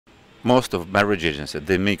most of marriage agencies,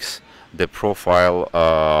 they mix the profile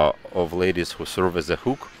of ladies who serve as a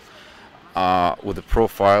hook with the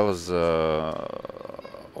profiles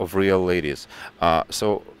of real ladies.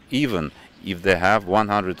 So even if they have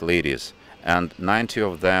 100 ladies and 90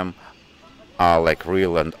 of them are like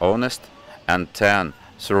real and honest, and 10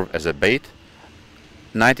 serve as a bait,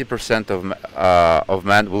 90% of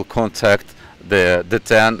men will contact the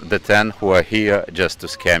ten who are here just to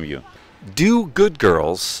scam you. Do good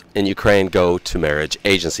girls in Ukraine go to marriage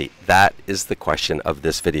agency? That is the question of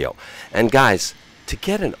this video. And guys, to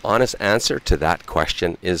get an honest answer to that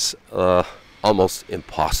question is almost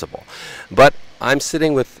impossible. But I'm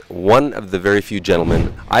sitting with one of the very few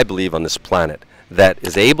gentlemen, I believe, on this planet that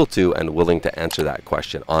is able to and willing to answer that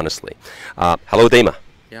question honestly. Hello, Dima.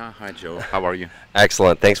 Yeah, hi Joe. How are you?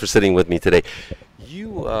 Excellent. Thanks for sitting with me today.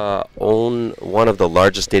 You own one of the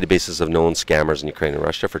largest databases of known scammers in Ukraine and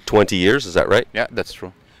Russia for 20 years, is that right? Yeah, that's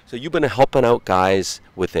true. So you've been helping out guys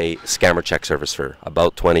with a scammer check service for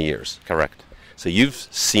about 20 years. Correct. So you've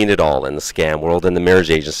seen it all in the scam world, in the marriage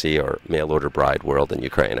agency or mail order bride world in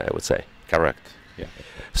Ukraine, I would say. Correct. Yeah.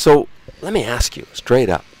 So let me ask you straight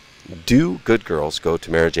up, do good girls go to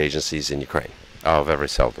marriage agencies in Ukraine? Oh, very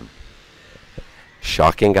seldom.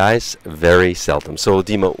 Shocking, guys, very seldom. So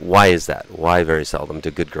Dima, why is that? Why very seldom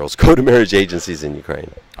do good girls go to marriage agencies in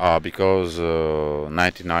Ukraine? Because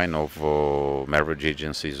 99 of marriage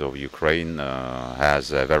agencies of Ukraine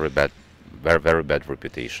has a very bad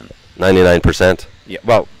reputation. 99%? Yeah.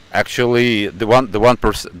 Well, actually, the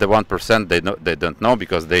 1% they don't know,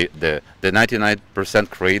 because the 99%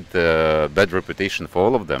 create the bad reputation for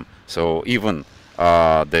all of them. So even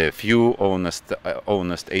the few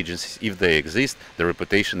honest agencies, if they exist, the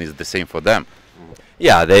reputation is the same for them.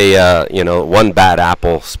 Yeah, they, one bad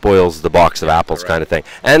apple spoils the box of apples, kind of thing.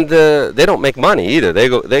 And they don't make money either.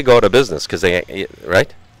 They go out of business because they,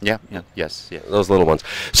 right? Yeah, yes. Those little ones.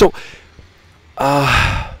 So,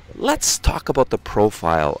 let's talk about the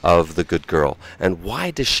profile of the good girl and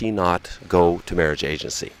why does she not go to marriage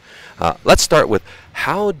agency? Let's start with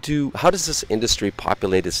how does this industry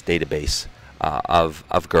populate its database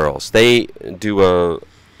of girls? They do a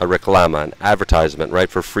reclama, an advertisement, right,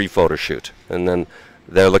 for free photo shoot, and then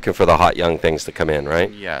they're looking for the hot young things to come in,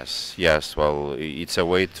 right? Yes. Well, it's a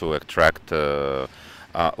way to attract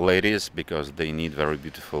ladies, because they need very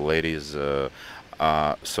beautiful ladies.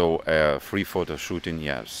 So free photo shooting,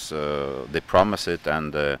 yes, they promise it,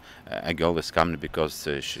 and a girl is coming because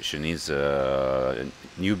she needs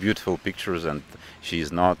new beautiful pictures, and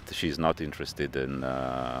she's not interested in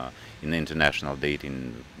international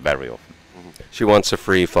dating very often. She wants a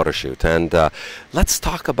free photo shoot, and let's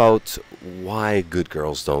talk about why good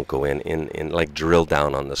girls don't go in like drill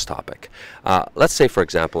down on this topic. Let's say, for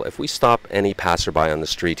example, if we stop any passerby on the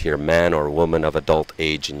street here, man or woman of adult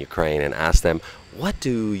age in Ukraine, and ask them, what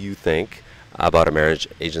do you think about a marriage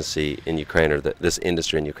agency in Ukraine, or this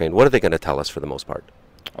industry in Ukraine? What are they going to tell us for the most part?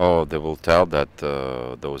 Oh, they will tell that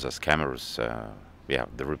those are scammers. Yeah,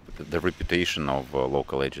 the reputation of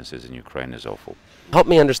local agencies in Ukraine is awful. Help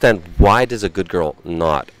me understand, why does a good girl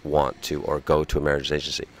not want to or go to a marriage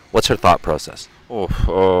agency? What's her thought process?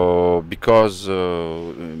 Because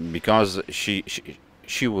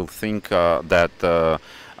she will think that the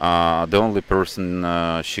only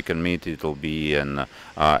person she can meet, it will be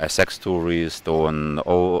a sex tourist, or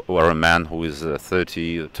a man who is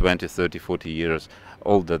 20, 30, 40 years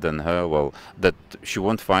older than her. Well, that she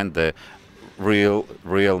won't find the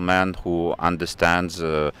real man who understands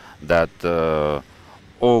that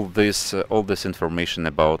all this information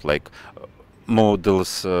about like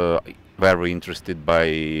models very interested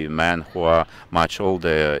by men who are much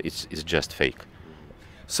older, it's just fake.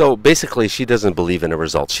 So basically, she doesn't believe in the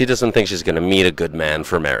results. She doesn't think she's going to meet a good man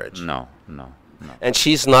for marriage. No. And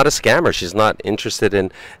she's not a scammer. She's not interested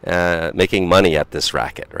in making money at this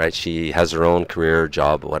racket, right? She has her own career,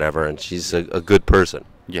 job, whatever, and she's a good person.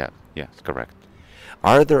 Yeah, correct.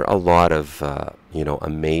 Are there a lot of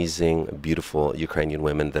amazing, beautiful Ukrainian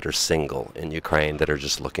women that are single in Ukraine that are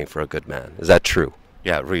just looking for a good man? Is that true?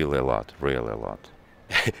 Yeah, really a lot.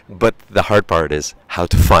 But the hard part is how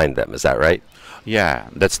to find them. Is that right? Yeah,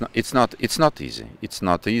 it's not easy. It's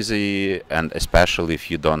not easy, and especially if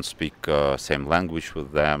you don't speak same language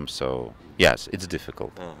with them. So yes, it's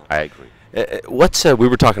difficult. I agree. We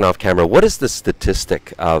were talking off camera. What is the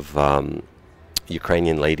statistic of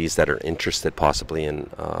Ukrainian ladies that are interested possibly in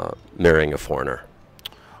marrying a foreigner?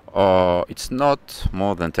 It's not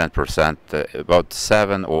more than 10%, about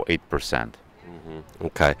 7 or 8%.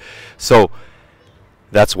 Okay, so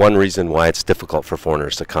that's one reason why it's difficult for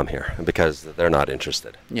foreigners to come here, because they're not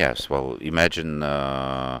interested. Yes, well, imagine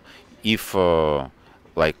if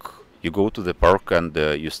like you go to the park and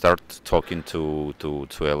you start talking to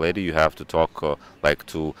a lady. You have to talk like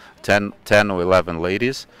to 10 or 11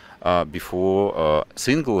 ladies before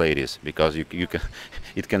single ladies, because you can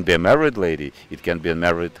it can be a married lady, it can be a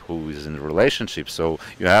married who is in a relationship. So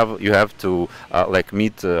you have to like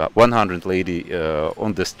meet 100 lady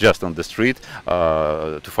on this just on the street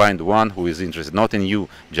to find one who is interested, not in you,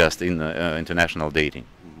 just in international dating.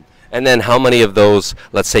 And then how many of those,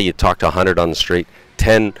 let's say you talk to 100 on the street,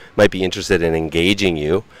 10 might be interested in engaging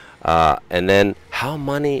you, and then how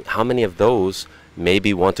many of those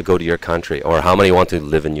maybe want to go to your country, or how many want to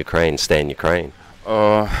live in Ukraine, stay in Ukraine?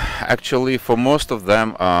 Actually, for most of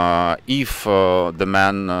them, if the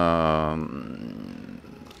man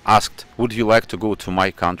asked, "Would you like to go to my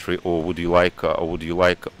country, or would you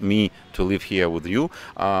like me to live here with you?"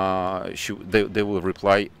 They will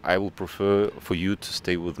reply, "I will prefer for you to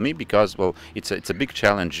stay with me, because, well, it's a big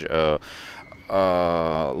challenge.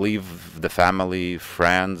 Leave the family,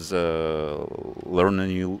 friends, learn a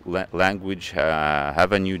new language,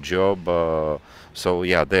 have a new job." So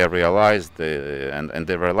yeah, they realized and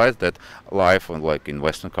they realized that life, like in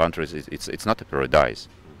Western countries, it's not a paradise.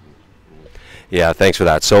 Yeah, thanks for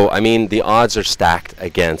that. So, I mean, the odds are stacked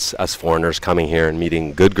against us foreigners coming here and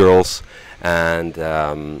meeting good girls, and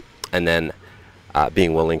then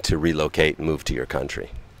being willing to relocate and move to your country.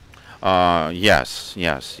 Yes,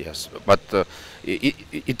 yes, yes. But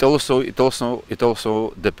it also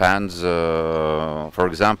depends. For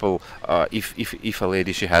example, if a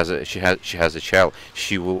lady she has a child,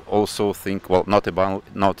 she will also think, well,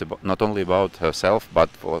 not only about herself, but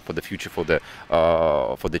for the future, for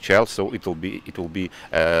the child. So it will be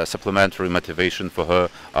a supplementary motivation for her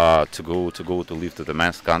to go to live to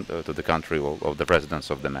the country of the residence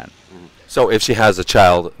of the man. So if she has a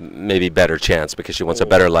child, maybe better chance, because she wants a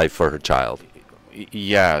better life for her child.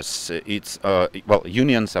 Yes, it's well,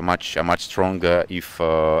 unions are much stronger if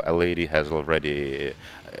a lady has already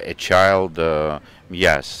a child.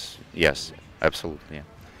 Yes, yes, absolutely. Yeah.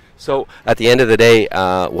 So at the end of the day,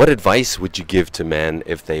 what advice would you give to men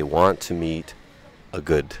if they want to meet a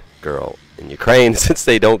good girl in Ukraine, since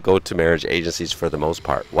they don't go to marriage agencies for the most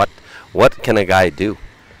part? What can a guy do?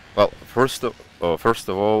 Well, first of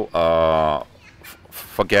all,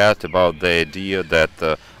 forget about the idea that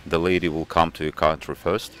the lady will come to your country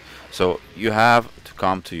first. So you have to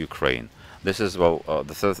come to Ukraine. This is, well,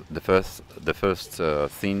 the first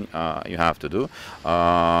thing you have to do,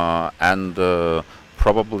 and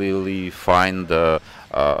probably find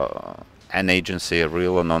an agency, a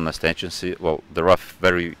real and honest agency. Well, there are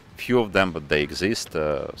very few of them, but they exist.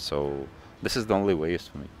 So this is the only way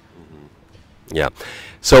for me. Yeah.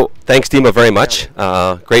 So thanks, Dima, very much.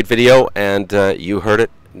 Great video, and you heard it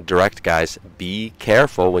direct, guys. Be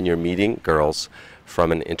careful when you're meeting girls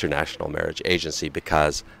from an international marriage agency,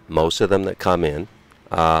 because most of them that come in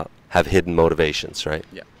have hidden motivations, right?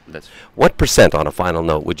 Yeah, that's. What percent, on a final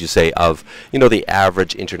note, would you say of the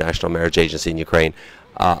average international marriage agency in Ukraine,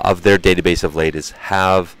 of their database of ladies,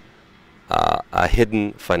 have a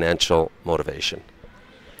hidden financial motivation?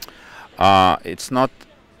 It's not.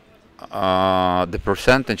 The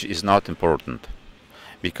percentage is not important,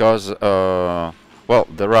 because well,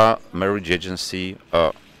 there are marriage agency.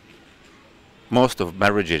 Most of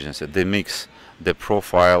marriage agencies, they mix the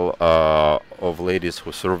profile of ladies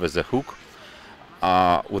who serve as a hook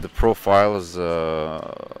with the profiles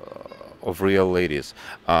of real ladies.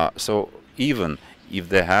 So even if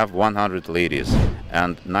they have 100 ladies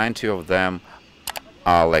and 90 of them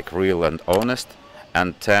are like real and honest,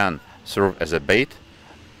 and 10 serve as a bait,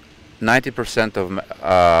 90%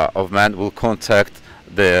 of men will contact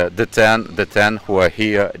the 10 who are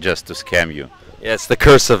here just to scam you. Yeah, it's the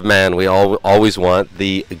curse of man. We always want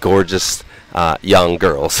the gorgeous young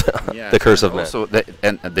girls. Yeah, the curse of man. Also,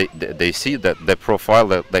 they see that the profile,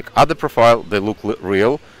 like other profile, they look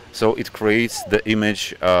real. So it creates the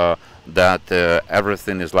image that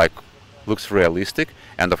everything is like looks realistic,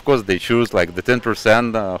 and of course they choose like the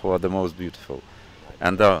 10% who are the most beautiful,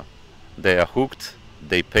 and they are hooked.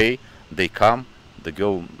 They pay. They come. The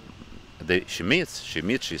girl, she meets.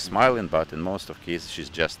 She's smiling, but in most of cases, she's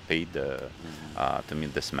just paid to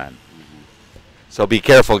meet this man. So be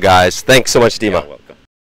careful, guys. Thanks so much, Dima. Yeah, welcome.